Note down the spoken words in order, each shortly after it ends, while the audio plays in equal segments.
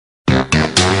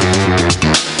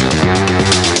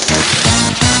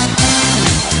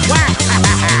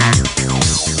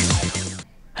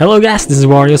Hello guys, this is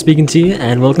Wario speaking to you,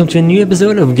 and welcome to a new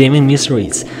episode of Gaming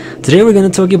Mysteries. Today we're gonna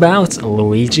talk about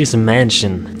Luigi's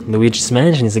Mansion. Luigi's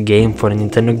Mansion is a game for the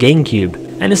Nintendo GameCube,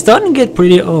 and it's starting to get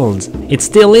pretty old. It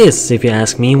still is, if you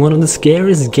ask me, one of the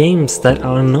scariest games that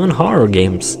are non-horror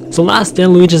games. So last year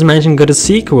Luigi's Mansion got a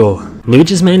sequel,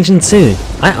 Luigi's Mansion 2.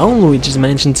 I own Luigi's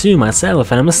Mansion 2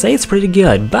 myself, and I must say it's pretty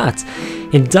good, but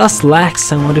it does lack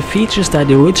some of the features that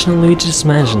the original Luigi's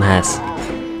Mansion has.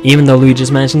 Even though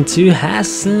Luigi's Mansion 2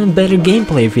 has better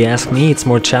gameplay, if you ask me, it's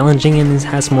more challenging and it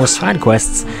has more side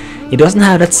quests, it doesn't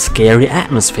have that scary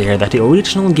atmosphere that the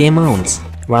original game owns.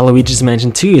 While Luigi's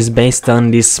Mansion 2 is based on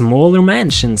these smaller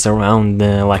mansions around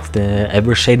like the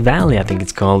Evershade Valley, I think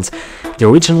it's called, the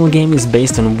original game is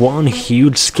based on one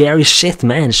huge scary shit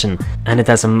mansion, and it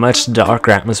has a much darker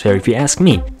atmosphere if you ask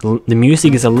me. The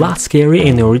music is a lot scarier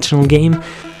in the original game.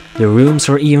 The rooms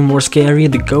are even more scary,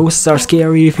 the ghosts are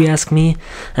scary if you ask me,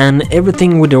 and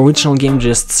everything with the original game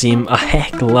just seemed a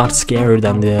heck of a lot scarier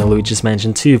than the Luigi's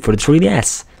Mansion 2 for the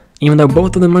 3DS. Even though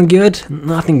both of them are good,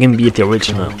 nothing can beat the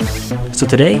original. So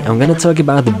today I'm gonna talk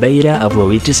about the beta of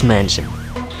Luigi's Mansion.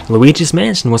 Luigi's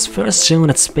Mansion was first shown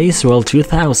at Space World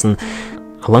 2000,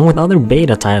 along with other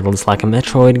beta titles like a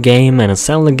Metroid game and a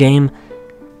Zelda game,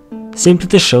 simply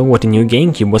to show what the new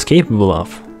GameCube was capable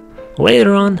of.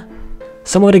 Later on,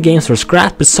 some of the games were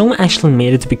scrapped, but some actually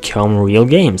made it to become real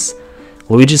games.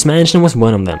 Luigi's Mansion was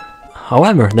one of them.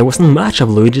 However, there wasn't much of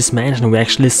Luigi's Mansion we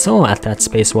actually saw at that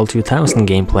Space World 2000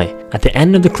 gameplay. At the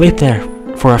end of the clip there,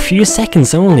 for a few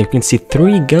seconds only, you can see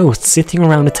 3 ghosts sitting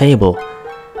around a table.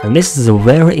 And this is a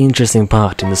very interesting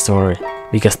part in the story,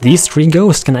 because these 3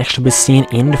 ghosts can actually be seen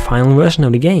in the final version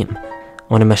of the game.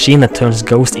 On a machine that turns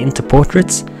ghosts into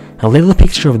portraits, a little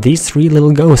picture of these 3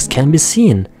 little ghosts can be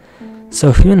seen.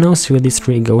 So who knows who these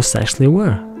 3 ghosts actually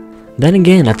were? Then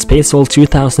again, at Space World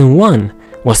 2001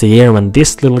 was the year when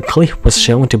this little clip was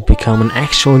shown to become an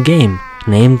actual game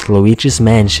named Luigi's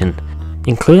Mansion,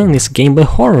 including this Game Boy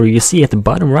horror you see at the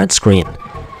bottom right screen.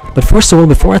 But first of all,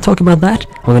 before I talk about that,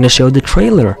 I'm gonna show the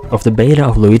trailer of the beta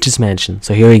of Luigi's Mansion,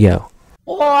 so here we go.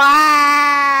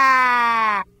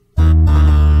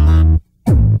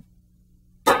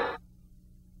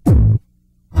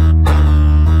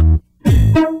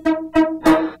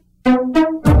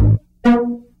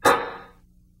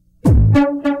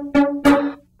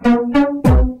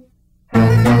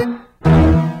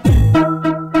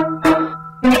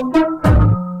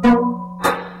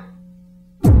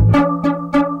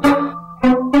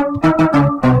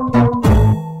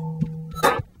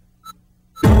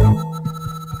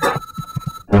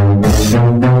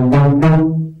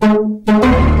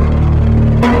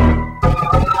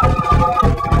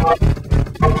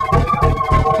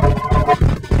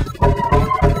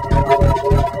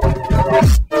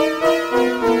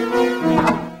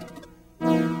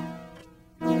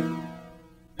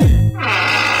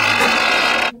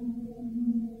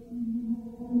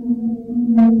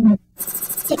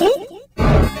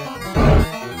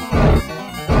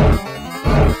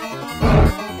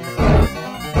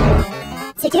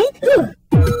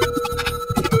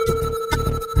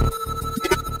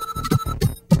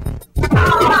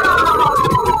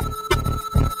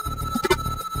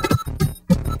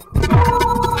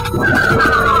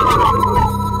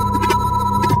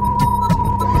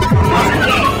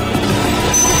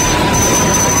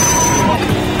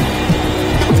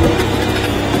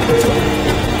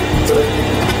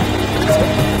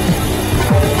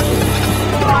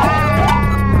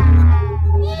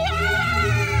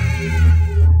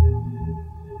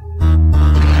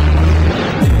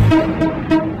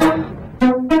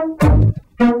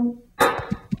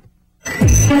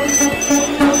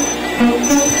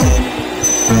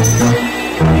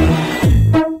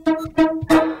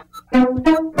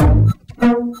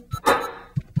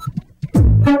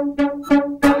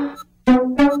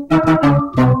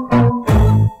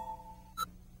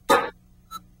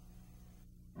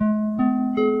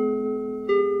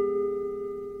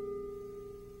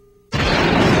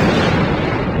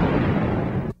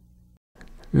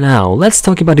 Now, let's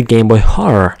talk about the Game Boy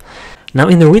Horror. Now,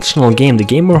 in the original game, the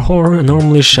Game Boy Horror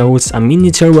normally shows a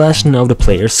miniature version of the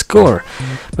player's score,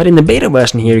 but in the beta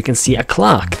version here you can see a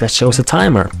clock that shows a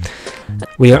timer.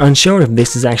 We are unsure if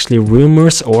this is actually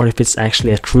rumors or if it's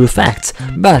actually a true fact,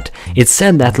 but it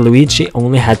said that Luigi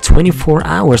only had 24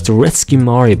 hours to rescue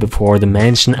Mario before the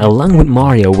mansion along with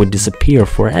Mario would disappear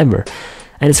forever.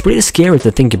 And it's pretty scary to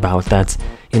think about that,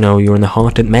 you know, you're in a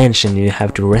haunted mansion, you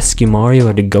have to rescue Mario,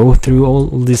 and to go through all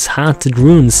these haunted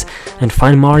rooms and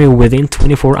find Mario within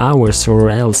 24 hours,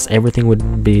 or else everything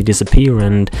would be disappear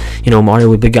and, you know, Mario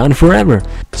would be gone forever.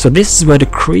 So this is where the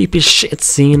creepy shit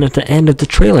scene at the end of the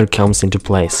trailer comes into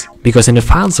place. Because in the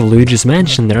files of Luigi's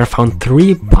Mansion there are found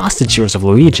 3 postures of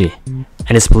Luigi.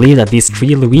 And it's believed that these 3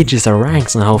 Luigis are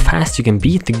ranks on how fast you can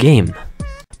beat the game.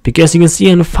 Because you can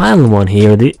see on the final one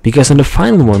here,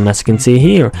 as you can see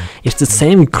here, it's the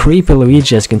same creepy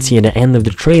Luigi as you can see at the end of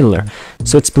the trailer.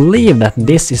 So it's believed that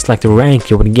this is like the rank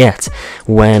you would get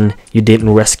when you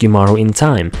didn't rescue Mario in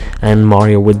time, and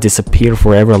Mario would disappear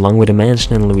forever along with the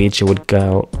mansion, and Luigi would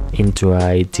go into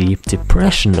a deep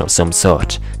depression of some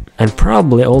sort. And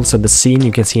probably also the scene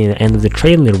you can see at the end of the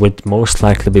trailer would most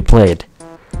likely be played.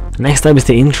 Next up is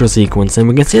the intro sequence, and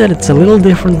we can see that it's a little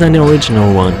different than the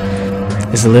original one.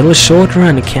 It's a little shorter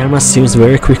and the camera zooms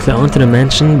very quickly onto the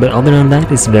mansion, but other than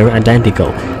that it's very identical,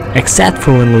 except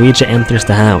for when Luigi enters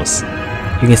the house.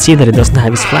 You can see that it doesn't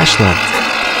have his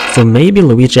flashlight, so maybe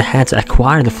Luigi had to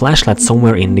acquire the flashlight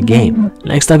somewhere in the game.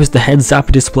 Next up is the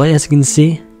heads-up display, as you can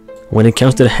see. When it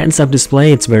comes to the heads-up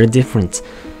display, it's very different.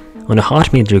 On the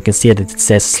heart meter you can see that it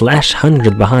says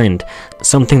 /100 behind,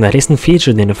 something that isn't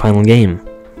featured in the final game.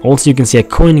 Also you can see a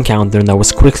coin counter that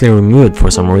was quickly removed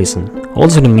for some reason.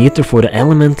 Also the meter for the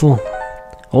elemental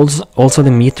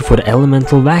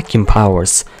vacuum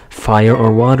powers, fire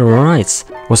or water or ice,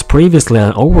 was previously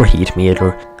an overheat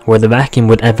meter, where the vacuum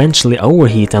would eventually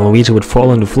overheat and Luigi would fall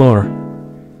on the floor.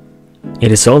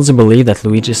 It is also believed that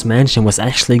Luigi's Mansion was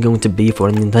actually going to be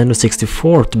for Nintendo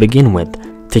 64 to begin with.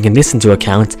 Taking this into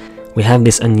account, we have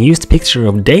this unused picture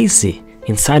of Daisy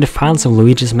inside the files of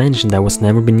Luigi's Mansion that was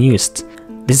never been used.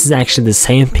 This is actually the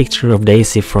same picture of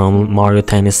Daisy from Mario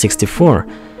Tennis 64,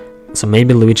 so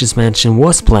maybe Luigi's Mansion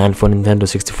was planned for Nintendo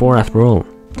 64 after all.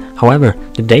 However,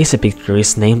 the Daisy picture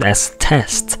is named as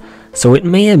Test, so it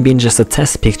may have been just a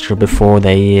test picture before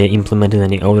they implemented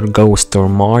any other Ghost or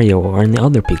Mario or any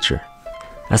other picture.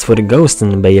 As for the ghosts in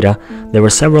the beta, there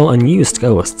were several unused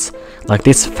ghosts, like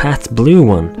this fat blue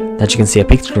one that you can see a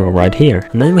picture of right here,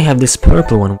 and then we have this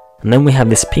purple one, and then we have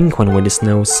this pink one with his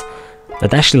nose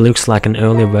that actually looks like an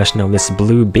earlier version of this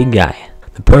blue big guy.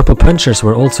 The purple punchers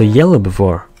were also yellow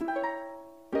before.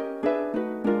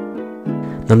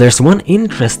 Now there's one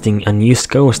interesting unused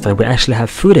ghost that we actually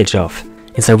have footage of.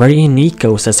 It's a very unique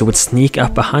ghost as it would sneak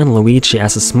up behind Luigi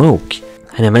as a smoke,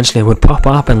 and eventually it would pop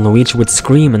up and Luigi would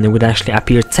scream and there would actually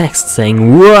appear text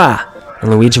saying "Wah!"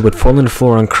 and Luigi would fall on the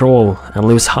floor and crawl and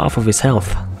lose half of his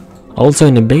health. Also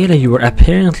in the beta you were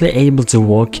apparently able to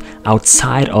walk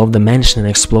outside of the mansion and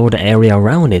explore the area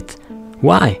around it.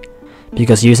 Why?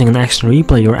 Because using an action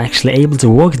replay you're actually able to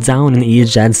walk down in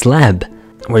Ejad's lab,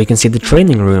 where you can see the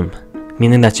training room,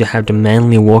 meaning that you have to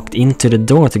manually walk into the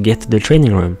door to get to the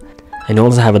training room. And you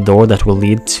also have a door that will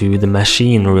lead to the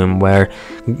machine room where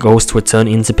ghosts will turn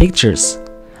into pictures,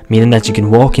 meaning that you can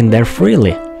walk in there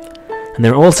freely. And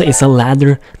there also is a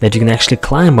ladder that you can actually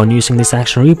climb on using this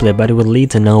action replay, but it will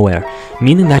lead to nowhere,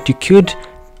 meaning that you could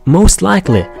most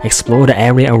likely explore the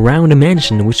area around the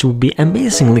mansion, which would be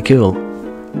amazingly cool.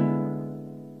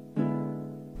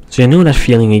 So you know that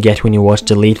feeling you get when you watch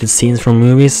deleted scenes from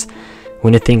movies?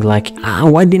 When you think like,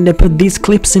 why didn't they put these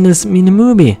clips in the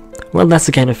movie? Well, that's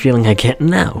the kind of feeling I get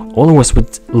now. All of us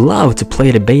would love to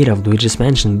play the beta of Luigi's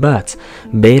Mansion, but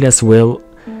betas will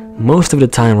most of the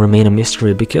time remain a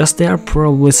mystery because they are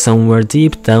probably somewhere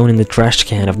deep down in the trash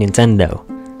can of Nintendo.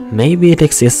 Maybe it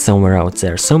exists somewhere out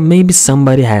there, so maybe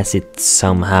somebody has it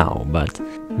somehow, but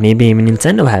maybe even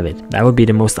Nintendo have it. That would be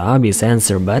the most obvious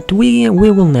answer, but we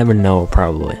will never know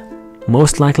probably.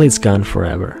 Most likely it's gone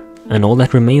forever, and all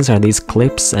that remains are these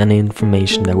clips and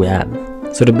information that we have.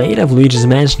 So the beta of Luigi's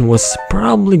Mansion was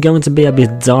probably going to be a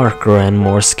bit darker and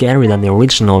more scary than the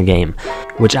original game,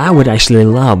 which I would actually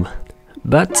love.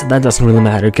 But that doesn't really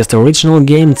matter, because the original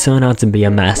game turned out to be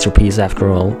a masterpiece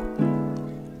after all.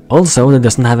 Also, that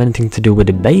doesn't have anything to do with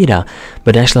the beta,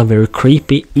 but actually a very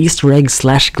creepy Easter egg /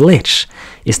 glitch,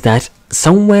 is that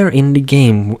somewhere in the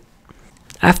game,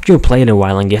 after you play it a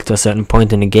while and get to a certain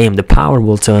point in the game, the power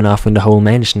will turn off in the whole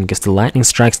mansion because the lightning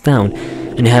strikes down,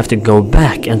 and you have to go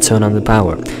back and turn on the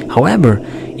power. However,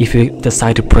 if you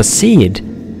decide to proceed,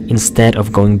 instead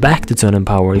of going back to turn on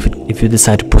power, if you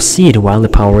decide to proceed while the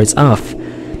power is off,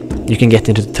 you can get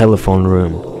into the telephone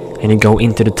room, and you go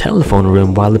into the telephone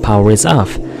room while the power is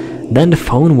off. Then the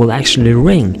phone will actually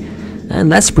ring,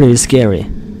 and that's pretty scary.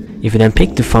 If you then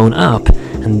pick the phone up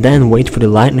and then wait for the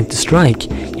lightning to strike,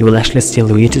 you will actually see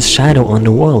Luigi's shadow on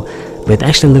the wall, but it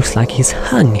actually looks like he's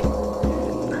hung.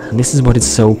 And this is what is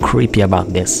so creepy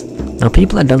about this. Now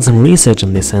people have done some research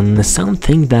on this, and some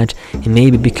think that it may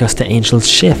be because the angels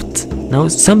shift. Now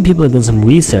some people have done some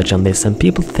research on this, and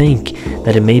people think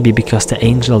that it may be because the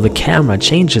angle of the camera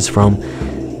changes from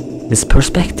this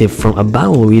perspective from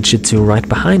above Luigi to right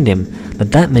behind him.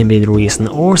 That may be the reason,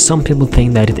 or some people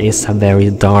think that it is a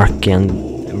very dark and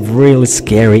really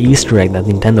scary Easter egg that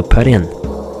Nintendo put in.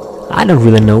 I don't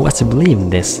really know what to believe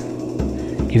in this.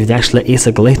 If it actually is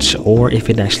a glitch, or if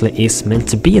it actually is meant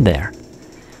to be there.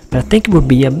 But I think it would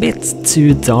be a bit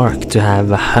too dark to have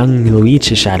a hung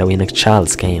Luigi shadow in a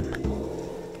child's game.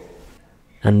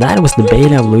 And that was the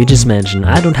beta of Luigi's Mansion.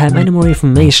 I don't have any more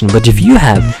information, but if you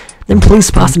have, then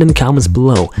please post it in the comments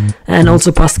below. And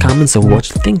also post comments of what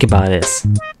you think about this.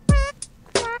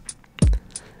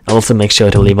 Also make sure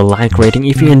to leave a like rating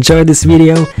if you enjoyed this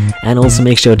video, and also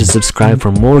make sure to subscribe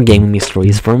for more gaming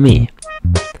mysteries from me.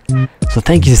 So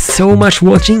thank you so much for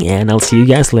watching, and I'll see you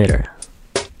guys later.